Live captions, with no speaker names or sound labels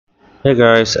Hey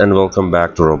guys, and welcome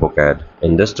back to RoboCAD.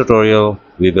 In this tutorial,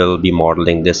 we will be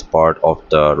modeling this part of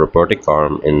the robotic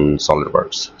arm in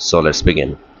SolidWorks. So let's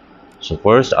begin. So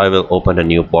first I will open a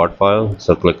new part file.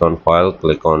 So click on File,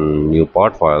 click on New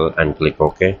Part File and click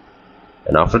OK.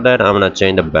 And after that I'm going to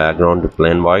change the background to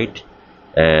plain white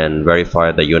and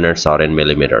verify the units are in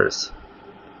millimeters.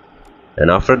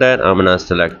 And after that I'm going to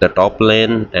select the top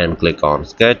plane and click on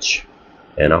Sketch.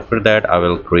 And after that I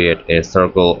will create a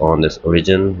circle on this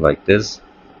origin like this.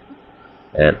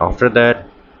 And after that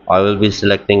I will be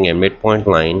selecting a midpoint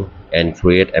line and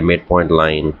create a midpoint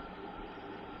line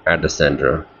at the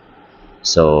center.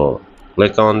 So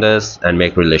click on this and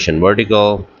make relation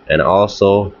vertical and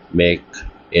also make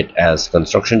it as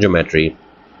construction geometry.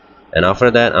 And after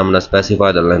that I'm going to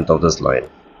specify the length of this line.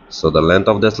 So the length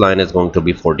of this line is going to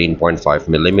be 14.5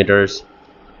 millimeters.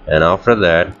 And after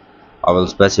that I will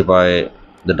specify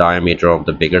the diameter of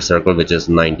the bigger circle, which is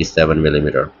 97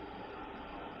 millimeter.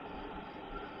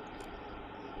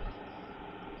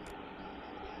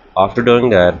 After doing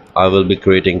that, I will be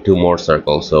creating two more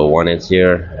circles. So one is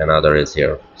here, another is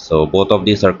here. So both of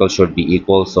these circles should be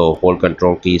equal. So hold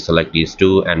Control key, select these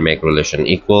two and make relation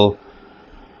equal.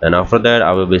 And after that,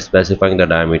 I will be specifying the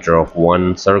diameter of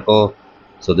one circle.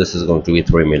 So this is going to be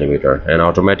 3 millimeter, and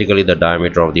automatically the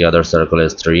diameter of the other circle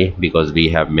is 3 because we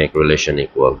have make relation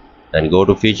equal. Then go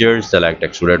to features, select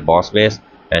extruded boss base,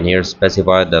 and here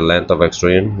specify the length of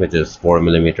extrusion, which is 4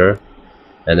 millimeter,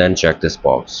 and then check this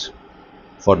box.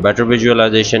 For better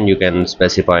visualization, you can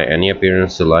specify any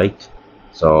appearance you like.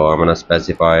 So I'm gonna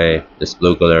specify this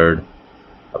blue colored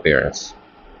appearance.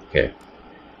 Okay.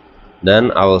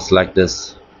 Then I will select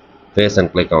this face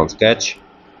and click on sketch.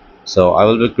 So I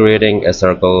will be creating a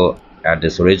circle at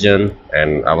this origin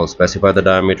and I will specify the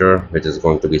diameter, which is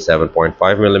going to be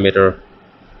 7.5 millimeter.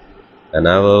 And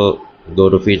I will go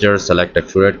to features, select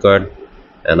extruded cut,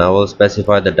 and I will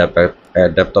specify the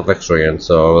depth of extrusion.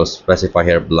 So I will specify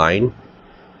here blind.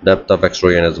 Depth of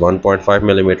extrusion is 1.5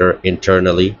 millimeter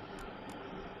internally.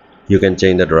 You can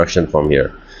change the direction from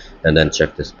here and then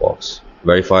check this box.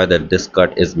 Verify that this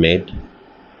cut is made.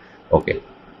 Okay.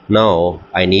 Now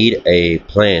I need a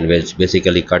plane which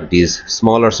basically cut these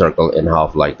smaller circle in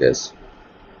half like this.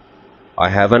 I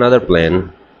have another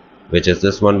plane which is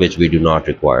this one, which we do not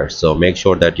require. So make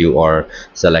sure that you are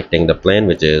selecting the plane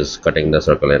which is cutting the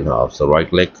circle in half. So right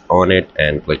click on it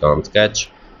and click on sketch.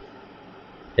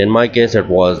 In my case it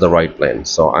was the right plane,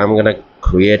 so I'm gonna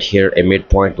create here a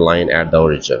midpoint line at the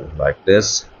origin like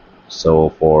this. So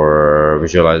for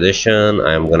visualization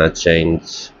I'm gonna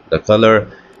change the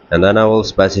color and then I will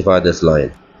specify this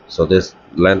line. So this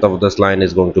length of this line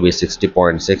is going to be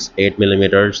 60.68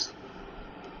 millimeters.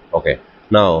 Okay,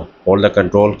 now hold the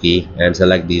control key and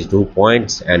select these 2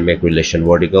 points and make relation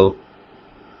vertical.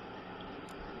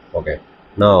 Okay,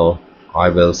 now I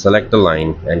will select the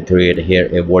line and create here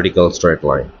a vertical straight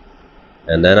line,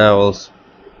 and then I will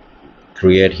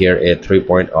create here a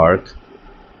 3-point arc.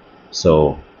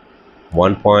 So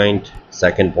 1 point,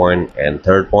 second point and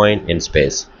third point in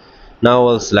space. Now I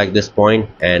will select this point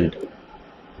and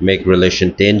make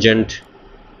relation tangent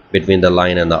between the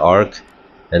line and the arc,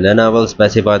 and then I will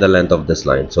specify the length of this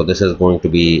line. So this is going to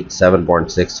be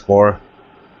 7.64,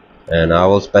 and I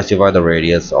will specify the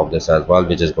radius of this as well,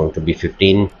 which is going to be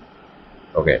 15.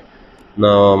 Okay,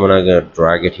 now I'm gonna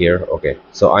drag it here. Okay,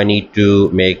 so I need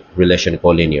to make relation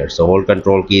collinear. So hold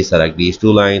control key, select these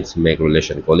two lines, make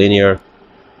relation collinear.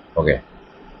 Okay,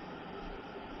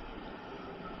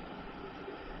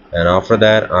 and after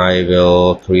that I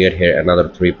will create here another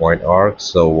 3-point arc.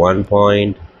 So 1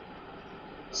 point,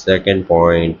 second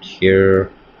point here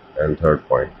and third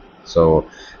point. So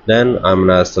then I'm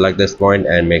gonna select this point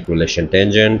and make relation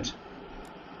tangent.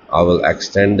 I will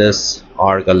extend this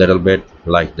arc a little bit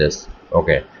like this.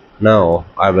 Okay, now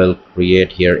I will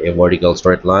create here a vertical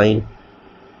straight line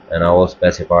and I will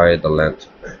specify the length,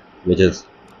 which is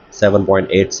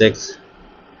 7.86.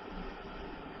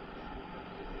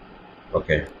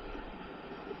 okay,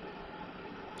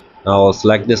 now I'll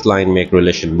select this line, make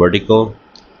relation vertical,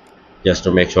 just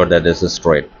to make sure that this is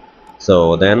straight.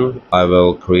 So then I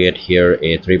will create here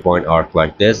a 3-point arc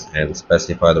like this and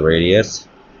specify the radius.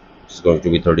 It's going to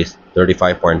be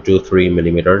 35.23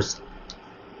 millimeters.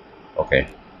 Okay,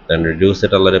 then reduce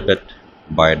it a little bit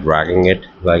by dragging it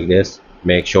like this.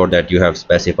 Make sure that you have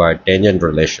specified tangent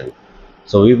relation.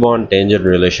 So we want tangent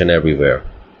relation everywhere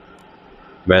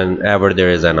whenever there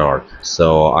is an arc.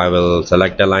 So I will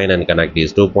select a line and connect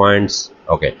these 2 points.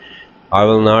 Okay, I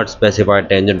will not specify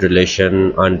tangent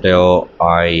relation until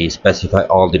I specify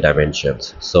all the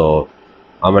dimensions. So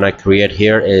I'm gonna create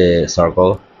here a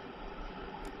circle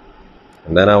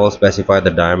And then I will specify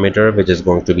the diameter, which is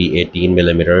going to be 18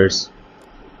 millimeters.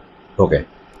 Okay,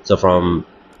 so from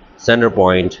center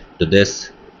point to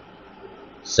this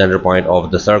center point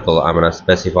of the circle, I'm gonna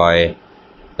specify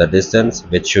the distance,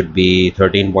 which should be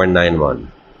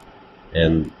 13.91.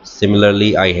 And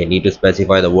similarly, I need to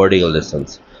specify the vertical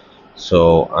distance.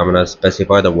 So I'm gonna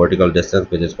specify the vertical distance,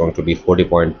 which is going to be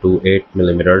 40.28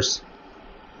 millimeters.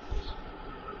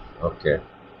 Okay,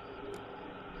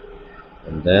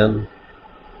 and then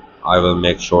I will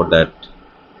make sure that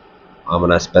I'm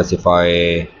gonna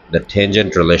specify the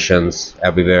tangent relations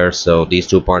everywhere. So these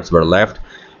 2 points were left,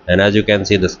 and as you can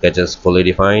see, the sketch is fully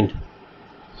defined.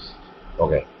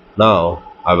 Okay, now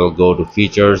I will go to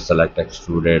features, select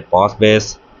extruded boss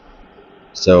base.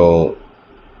 So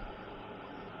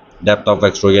depth of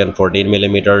extrusion 14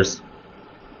 millimeters,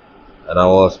 and I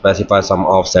will specify some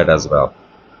offset as well.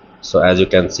 So as you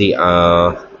can see,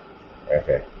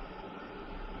 okay,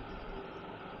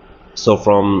 so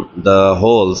from the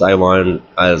holes I want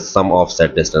as some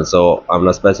offset distance, so I'm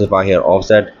gonna specify here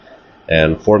offset,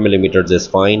 and 4 millimeters is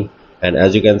fine. And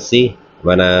as you can see,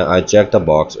 when I check the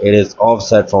box, it is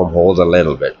offset from holes a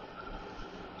little bit,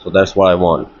 so that's what I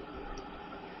want.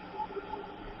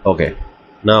 Okay,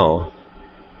 now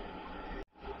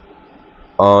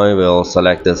I will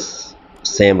select this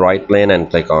same right plane and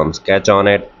click on sketch on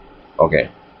it. Okay,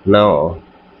 now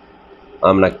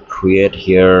I'm gonna create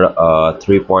here a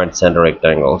 3-point center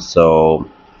rectangle. So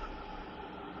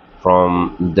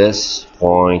from this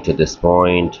point to this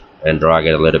point, and drag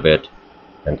it a little bit,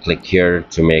 and click here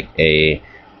to make a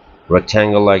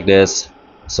rectangle like this.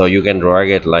 So you can drag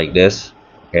it like this.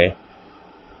 Okay,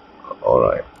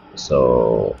 alright,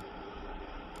 so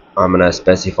I'm gonna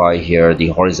specify here the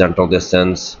horizontal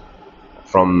distance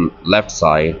from left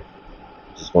side,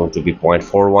 which is going to be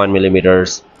 0.41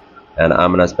 millimeters, and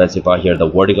I'm gonna specify here the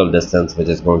vertical distance, which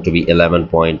is going to be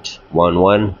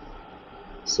 11.11.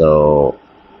 so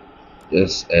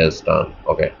this is done.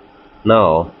 Okay,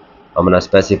 now I'm gonna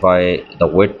specify the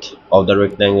width of the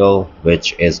rectangle,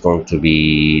 which is going to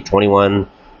be 21,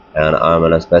 and I'm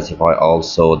gonna specify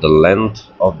also the length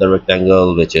of the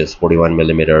rectangle, which is 41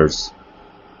 millimeters.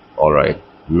 Alright,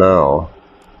 now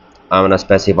I'm gonna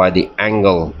specify the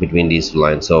angle between these two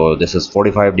lines, so this is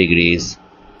 45 degrees,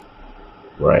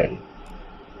 right?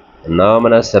 And now I'm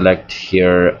gonna select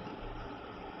here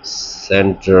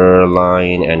center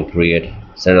line and create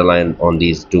center line on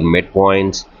these two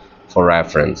midpoints for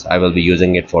reference. I will be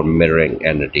using it for mirroring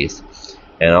entities,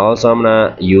 and also I'm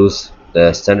gonna use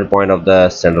the center point of the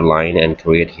center line and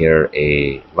create here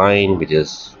a line which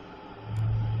is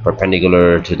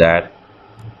perpendicular to that,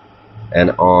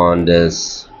 and on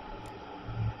this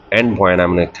end point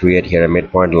I'm going to create here a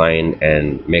midpoint line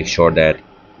and make sure that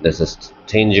this is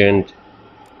tangent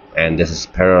and this is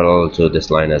parallel to this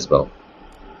line as well.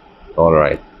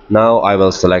 Alright, now I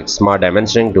will select smart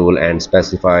dimensioning tool and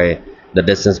specify the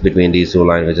distance between these two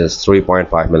lines, which is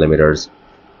 3.5 millimeters.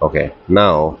 Okay,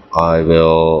 now I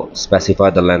will specify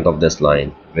the length of this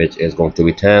line, which is going to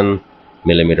be 10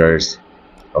 millimeters.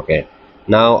 Okay,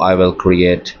 now I will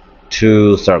create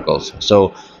two circles.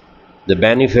 So the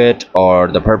benefit or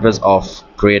the purpose of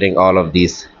creating all of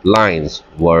these lines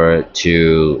were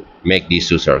to make these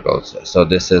two circles. So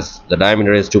this is, the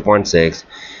diameter is 2.6,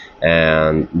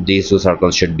 and these two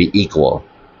circles should be equal.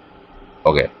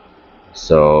 Okay,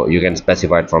 so you can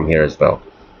specify it from here as well.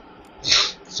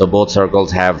 So both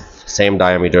circles have same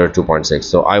diameter 2.6.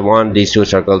 so I want these two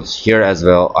circles here as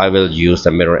well. I will use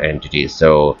the mirror entity.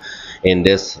 So in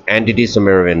this entities to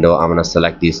mirror window, I'm gonna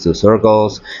select these two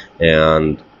circles,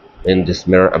 and in this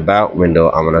mirror about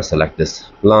window I'm gonna select this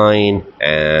line,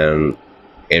 and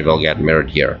it will get mirrored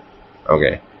here.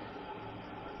 Okay,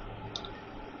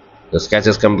 the sketch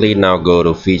is complete. Now go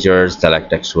to features,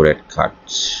 select extruded cut.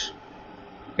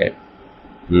 Okay,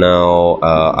 now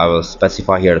I will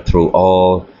specify here through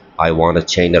all. I want to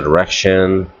change the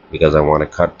direction because I want to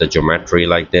cut the geometry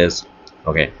like this.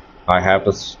 Okay, I have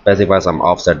to specify some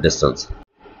offset distance.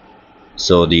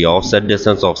 So the offset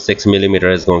distance of 6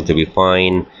 millimeters is going to be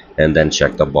fine, and then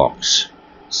check the box.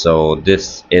 So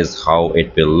this is how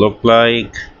it will look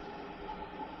like.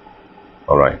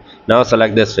 Alright, now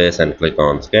select this face and click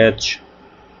on sketch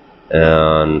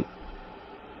and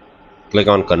click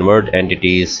on convert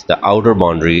entities. The outer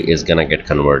boundary is gonna get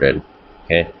converted.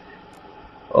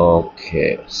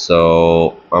 Okay,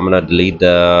 so I'm gonna delete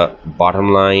the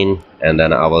bottom line, and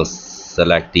then I will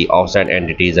select the offset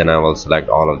entities, and I will select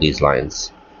all of these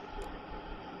lines,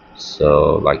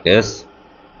 so like this.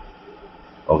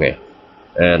 Okay,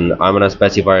 and I'm gonna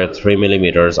specify 3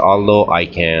 millimeters, although I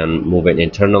can move it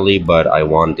internally, but I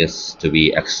want this to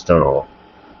be external.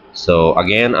 So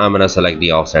again, I'm gonna select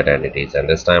the offset entities, and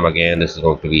this time again this is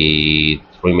going to be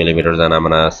 3 millimeters, and I'm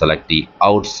gonna select the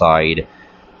outside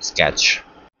sketch.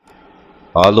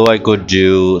 Although I could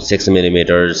do 6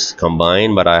 millimeters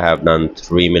combined, but I have done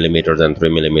 3 millimeters and 3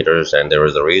 millimeters, and there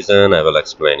is a reason. I will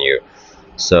explain you.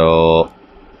 So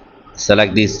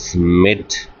select these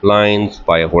mid lines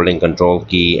by holding control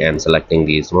key and selecting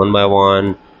these one by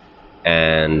one,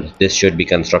 and this should be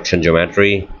construction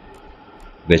geometry,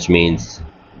 which means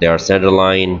they are center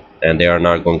line and they are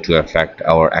not going to affect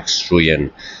our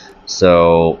extrusion.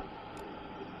 So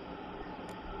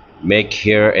make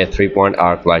here a 3-point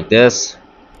arc like this.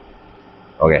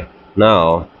 Okay,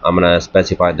 now I'm gonna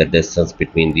specify the distance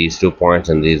between these 2 points,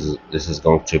 and this is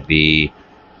going to be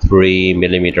 3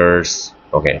 millimeters.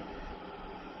 Okay,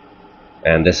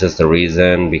 and this is the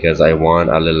reason, because I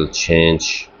want a little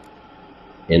change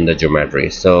in the geometry.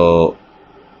 So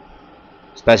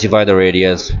specify the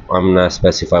radius. I'm gonna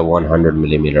specify 100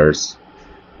 millimeters,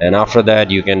 and after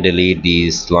that you can delete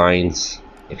these lines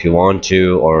if you want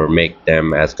to, or make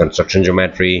them as construction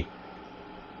geometry,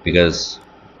 because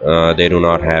they do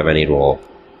not have any role.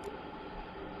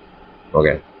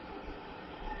 Okay,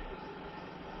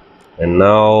 and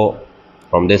now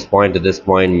from this point to this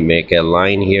point make a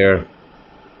line here,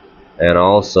 and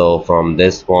also from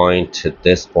this point to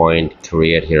this point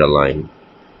create here a line.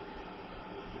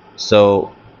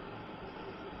 So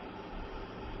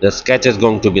the sketch is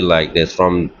going to be like this,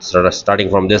 from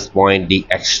starting from this point, the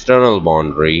external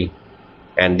boundary,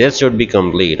 and this should be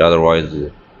complete, otherwise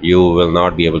you will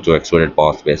not be able to extrude it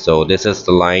boss base. So this is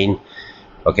the line,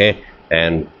 okay,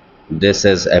 and this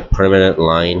is a permanent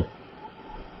line.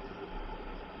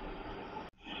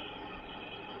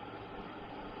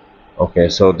 Okay,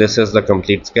 so this is the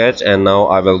complete sketch, and now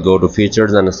I will go to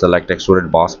features and select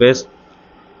extruded boss base,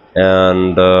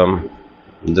 and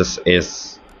this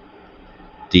is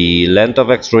the length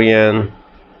of extrusion,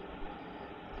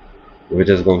 which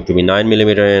is going to be 9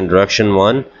 millimeter in direction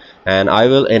 1, and I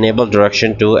will enable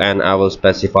direction 2, and I will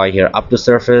specify here up to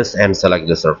surface and select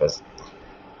the surface.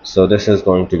 So this is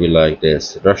going to be like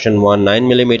this: direction 1 9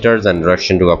 millimeters and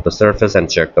direction 2 up to surface, and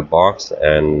check the box,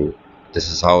 and this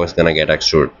is how it's gonna get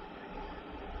extruded.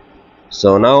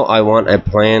 So now I want a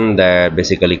plane that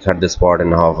basically cut this part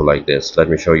in half like this. Let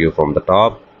me show you from the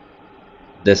top.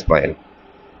 This plane.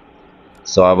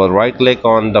 So I will right click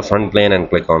on the front plane and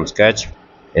click on sketch.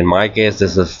 In my case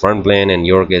this is front plane, in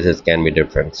your case it can be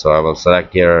different. So I will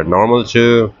select here normal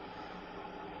to,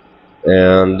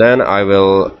 and then I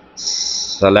will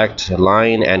select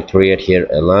line and create here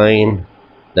a line.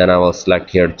 Then I will select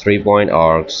here 3-point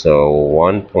arc, so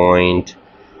 1 point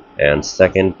and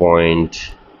 2nd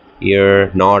point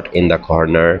here, not in the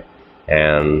corner,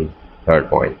 and 3rd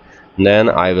point. Then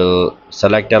I will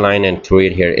select a line and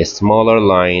create here a smaller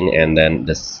line, and then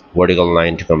this vertical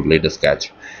line to complete the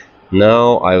sketch.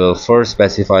 Now I will first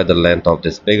specify the length of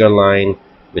this bigger line,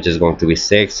 which is going to be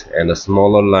 6, and the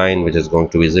smaller line, which is going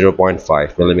to be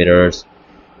 0.5 millimeters,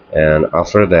 and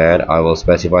after that I will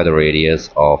specify the radius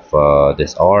of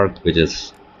this arc, which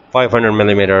is 500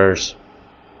 millimeters.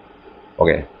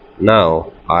 Okay,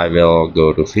 now I will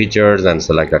go to features and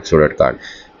select extruded cut.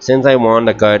 Since I want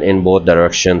the cut in both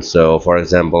directions, so for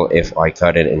example if I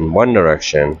cut it in one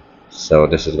direction, so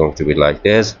this is going to be like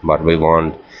this, but we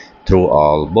want through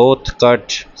all both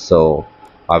cut. So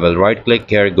I will right click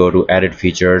here, go to edit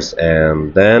features,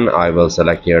 and then I will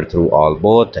select here through all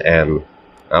both, and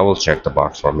I will check the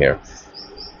box from here.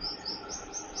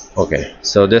 Okay,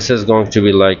 so this is going to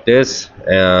be like this,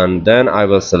 and then I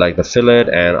will select the fillet,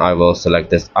 and I will select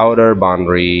this outer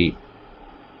boundary.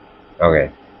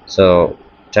 Okay, so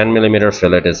 10 millimeter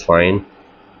fillet is fine.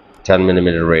 10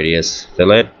 millimeter radius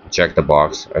fillet, check the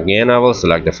box. Again I will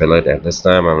select the fillet, and this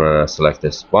time I'm gonna select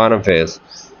this bottom face,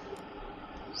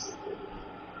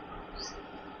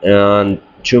 and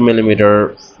 2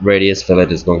 millimeter radius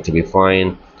fillet is going to be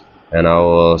fine, and I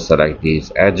will select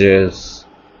these edges,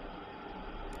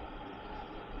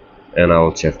 and I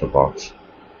will check the box.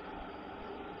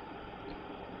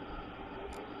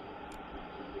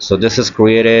 So this is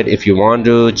created. If you want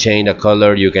to change the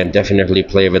color, you can definitely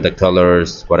play with the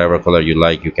colors, whatever color you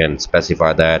like, you can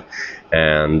specify that,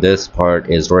 and this part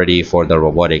is ready for the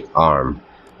robotic arm.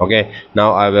 Okay,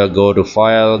 now I will go to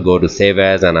file, go to save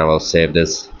as, and I will save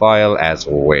this file as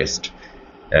waste.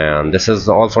 And this is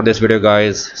all for this video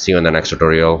guys. See you in the next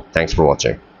tutorial. Thanks for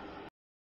watching.